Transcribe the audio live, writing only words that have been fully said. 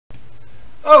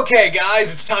Okay,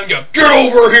 guys, it's time to get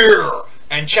over here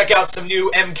and check out some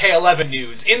new MK11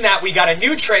 news. In that, we got a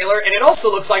new trailer, and it also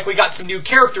looks like we got some new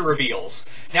character reveals.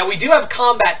 Now, we do have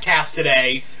Kombat cast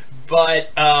today,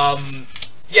 but,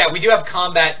 yeah, we do have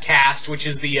Kombat cast, which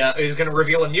is is going to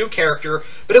reveal a new character.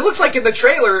 But it looks like in the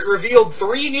trailer, it revealed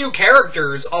 3 new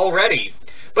characters already.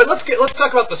 But let's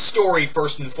talk about the story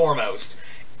first and foremost.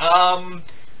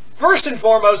 First and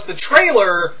foremost, the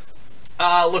trailer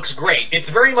looks great. It's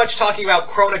very much talking about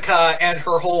Kronika and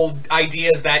her whole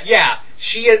ideas that, yeah,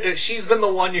 she's been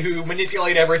the one who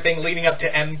manipulated everything leading up to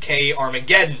MK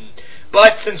Armageddon.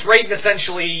 But since Raiden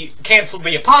essentially canceled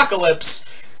the apocalypse,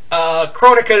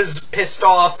 Kronika's pissed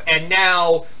off and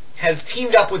now has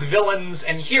teamed up with villains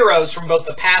and heroes from both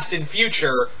the past and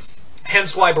future,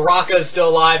 hence why Baraka is still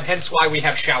alive, hence why we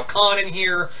have Shao Kahn in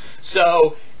here.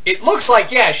 So it looks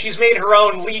like, yeah, she's made her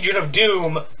own Legion of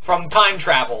Doom from time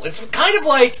travel. It's kind of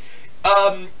like,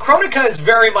 Kronika is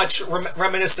very much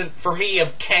reminiscent, for me,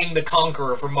 of Kang the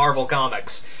Conqueror from Marvel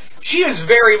Comics. She is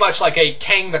very much like a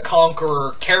Kang the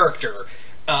Conqueror character.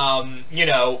 You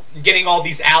know, getting all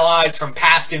these allies from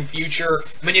past and future,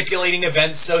 manipulating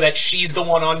events so that she's the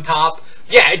one on top.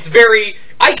 Yeah, it's very,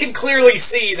 I can clearly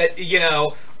see that, you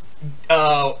know,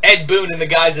 Ed Boon and the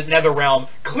guys at NetherRealm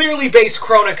clearly based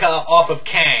Kronika off of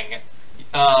Kang.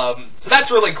 So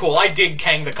that's really cool. I dig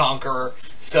Kang the Conqueror,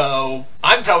 so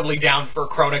I'm totally down for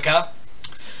Kronika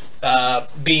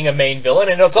being a main villain,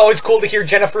 and it's always cool to hear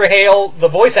Jennifer Hale, the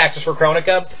voice actress for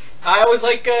Kronika. I always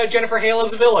like Jennifer Hale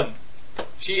as a villain.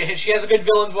 She has a good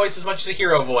villain voice as much as a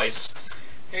hero voice.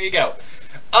 There you go.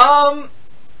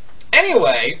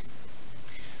 Anyway,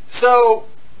 so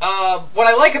what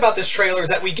I like about this trailer is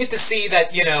that we get to see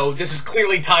that, you know, this is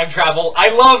clearly time travel. I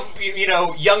love, you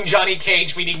know, young Johnny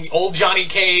Cage meeting old Johnny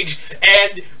Cage,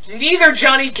 and neither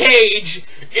Johnny Cage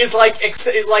is like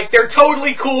they're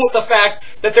totally cool with the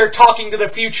fact that they're talking to the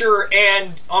future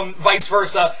and vice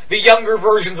versa, the younger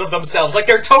versions of themselves. Like,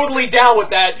 they're totally down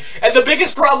with that. And the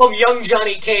biggest problem young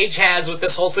Johnny Cage has with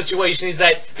this whole situation is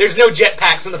that there's no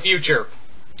jetpacks in the future.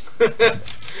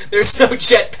 There's no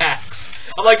jetpacks.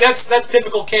 I'm like, that's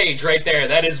typical Cage right there.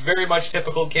 That is very much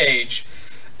typical Cage.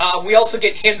 We also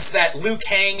get hints that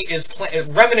lui-kang is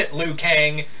Remnant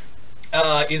lui-kang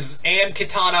and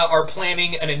Kitana are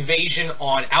planning an invasion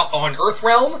on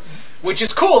Earthrealm, which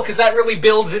is cool because that really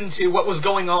builds into what was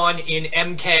going on in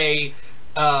MKX,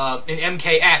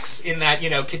 in that, you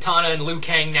know, Kitana and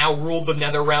Liu-Kang now rule the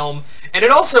NetherRealm. And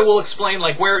it also will explain,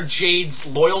 like, where Jade's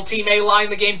loyalty may lie in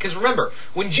the game, because remember,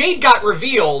 when Jade got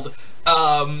revealed,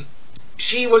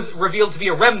 she was revealed to be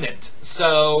a remnant,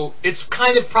 so it's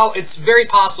kind of it's very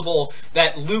possible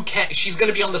that she's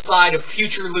going to be on the side of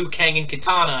future Liu-Kang and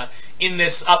Kitana in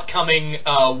this upcoming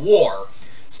war.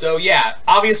 So yeah,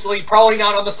 obviously probably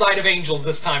not on the side of angels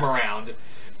this time around.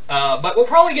 But we'll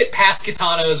probably get past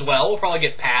Kitana as well. We'll probably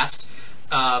get past,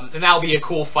 and that'll be a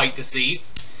cool fight to see.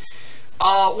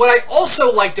 What I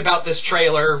also liked about this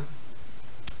trailer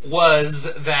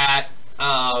was that,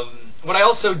 what I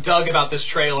also dug about this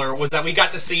trailer was that we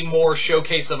got to see more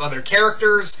showcase of other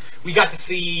characters. We got to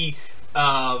see,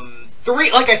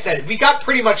 like I said, we got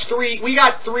pretty much 3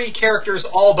 characters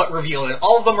all but revealed, and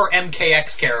all of them are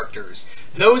MKX characters.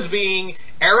 Those being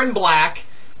Aaron Black,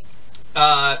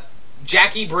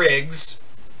 Jackie Briggs,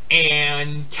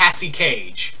 and Cassie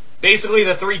Cage. Basically,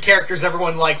 the 3 characters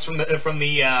everyone likes from the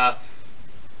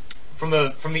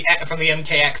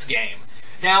MKX game.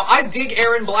 Now, I dig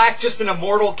Aaron Black, just an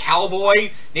immortal cowboy.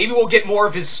 Maybe we'll get more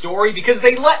of his story, because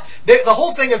the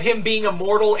whole thing of him being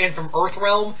immortal and from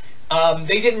Earthrealm,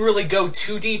 they didn't really go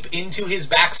too deep into his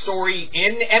backstory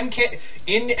in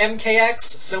MKX,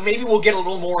 so maybe we'll get a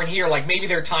little more in here, like maybe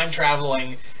they're time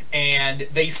traveling and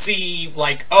they see,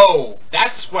 like, oh,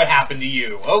 that's what happened to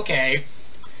you. Okay.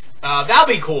 That'll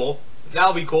be cool.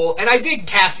 That'll be cool. And I dig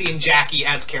Cassie and Jackie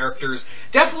as characters.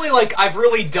 Definitely, like, I've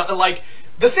really done, like,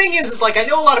 the thing is, like, I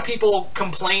know a lot of people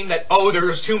complain that, oh,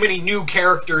 there's too many new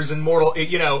characters in Mortal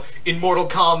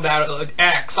Kombat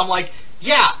X. I'm like,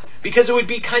 yeah, because it would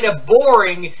be kind of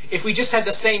boring if we just had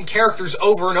the same characters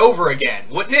over and over again,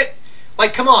 wouldn't it?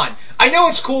 Like, come on. I know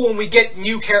it's cool when we get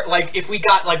new like, if we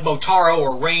got, like, Motaro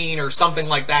or Rain or something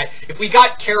like that. If we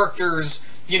got characters,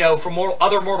 you know, from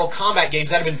other Mortal Kombat games,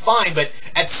 that'd have been fine, but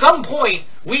at some point,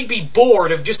 we'd be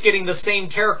bored of just getting the same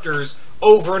characters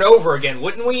over and over again,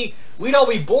 wouldn't we? We'd all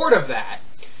be bored of that.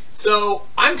 So,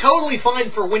 I'm totally fine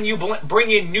for when you bring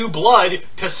in new blood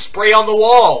to spray on the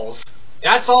walls.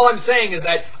 That's all I'm saying, is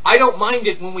that I don't mind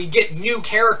it when we get new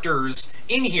characters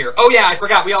in here. Oh yeah, I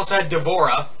forgot, we also had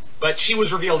Devora, but she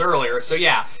was revealed earlier, so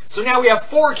yeah. So now we have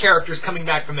 4 characters coming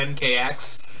back from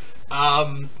MKX.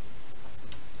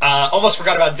 Almost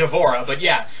forgot about Devora, but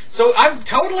yeah. So I'm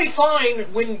totally fine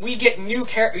when we get new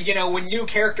when new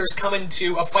characters come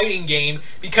into a fighting game,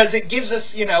 because it gives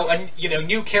us,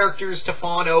 new characters to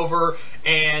fawn over,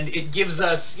 and it gives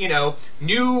us, new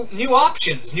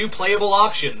options, new playable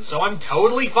options. So I'm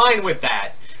totally fine with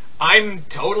that. I'm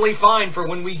totally fine for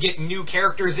when we get new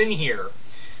characters in here.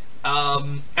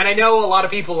 And I know a lot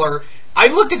of people are... I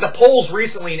looked at the polls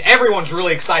recently, and everyone's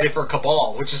really excited for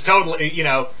Cabal, which is totally,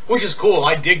 which is cool.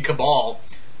 I dig Cabal.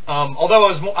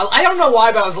 Although I don't know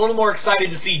why, but I was a little more excited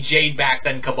to see Jade back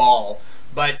than Cabal.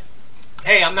 But,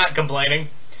 hey, I'm not complaining.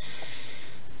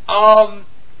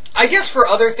 I guess for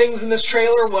other things in this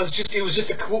trailer it was just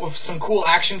some cool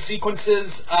action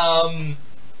sequences.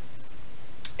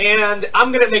 And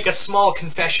I'm going to make a small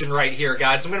confession right here,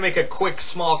 guys. I'm going to make a quick,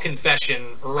 small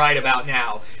confession right about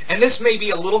now. And this may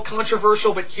be a little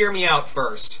controversial, but hear me out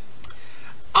first.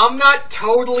 I'm not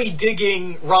totally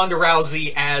digging Ronda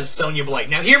Rousey as Sonya Blade.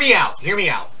 Now, hear me out. Hear me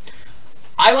out.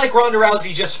 I like Ronda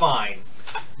Rousey just fine.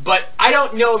 But I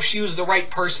don't know if she was the right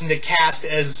person to cast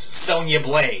as Sonya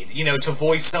Blade, to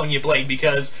voice Sonya Blade,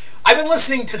 because I've been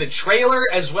listening to the trailer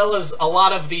as well as a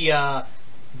lot of the...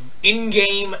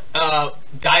 in-game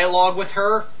dialogue with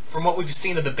her from what we've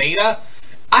seen of the beta.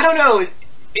 I don't know,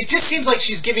 it just seems like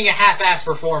she's giving a half-assed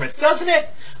performance, doesn't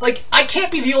it? Like, I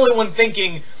can't be the only one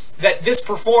thinking that this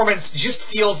performance just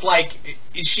feels like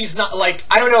she's not, like,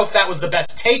 I don't know if that was the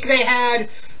best take they had,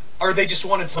 or they just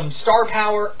wanted some star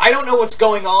power. I don't know what's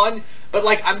going on, but,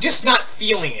 like, I'm just not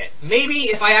feeling it. Maybe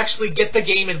if I actually get the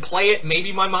game and play it,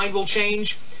 maybe my mind will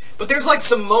change. But there's, like,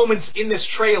 some moments in this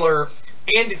trailer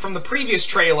and from the previous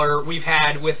trailer we've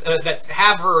had with that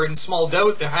have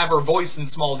her voice in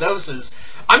small doses.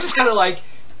 I'm just kind of like,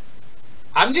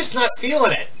 I'm just not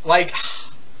feeling it. Like,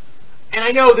 and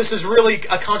I know this is really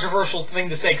a controversial thing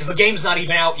to say because the game's not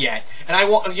even out yet, and I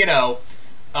want,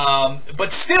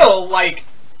 but still, like,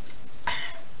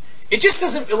 it just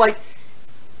doesn't, like,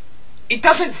 it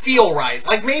doesn't feel right.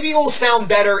 Like, maybe it'll sound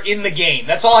better in the game.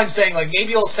 That's all I'm saying. Like,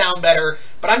 maybe it'll sound better,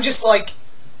 but I'm just like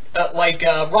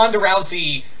Ronda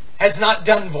Rousey has not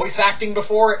done voice acting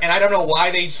before, and I don't know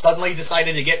why they suddenly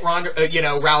decided to get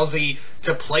Rousey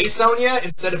to play Sonya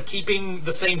instead of keeping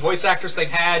the same voice actress they've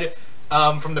had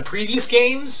from the previous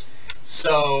games.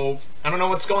 So I don't know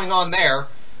what's going on there,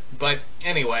 but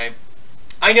anyway,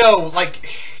 I know, like,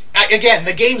 again,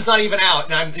 the game's not even out,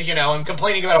 and I'm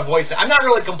complaining about a voice. I'm not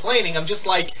really complaining. I'm just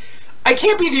like, I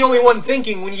can't be the only one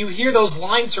thinking when you hear those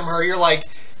lines from her, you're like,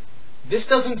 this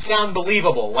doesn't sound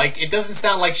believable. Like, it doesn't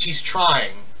sound like she's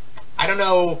trying. I don't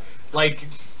know, like,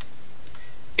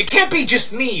 it can't be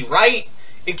just me, right?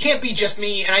 It can't be just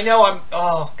me, and I know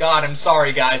oh, God, I'm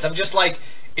sorry, guys. I'm just like,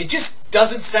 it just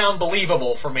doesn't sound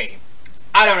believable for me.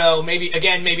 I don't know, maybe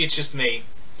it's just me.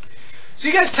 So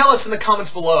you guys tell us in the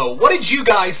comments below, what did you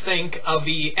guys think of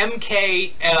the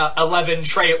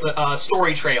MK11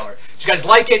 story trailer? Did you guys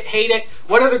like it, hate it?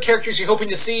 What other characters are you hoping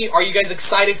to see? Are you guys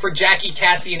excited for Jackie,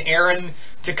 Cassie, and Aaron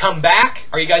to come back?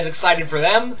 Are you guys excited for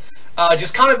them?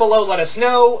 Just comment below, let us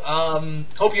know.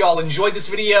 Hope you all enjoyed this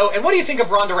video. And what do you think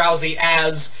of Ronda Rousey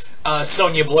as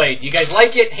Sonya Blade? Do you guys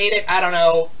like it, hate it? I don't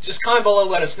know. Just comment below,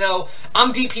 let us know.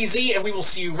 I'm DPZ, and we will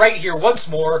see you right here once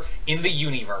more in the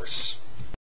Universe.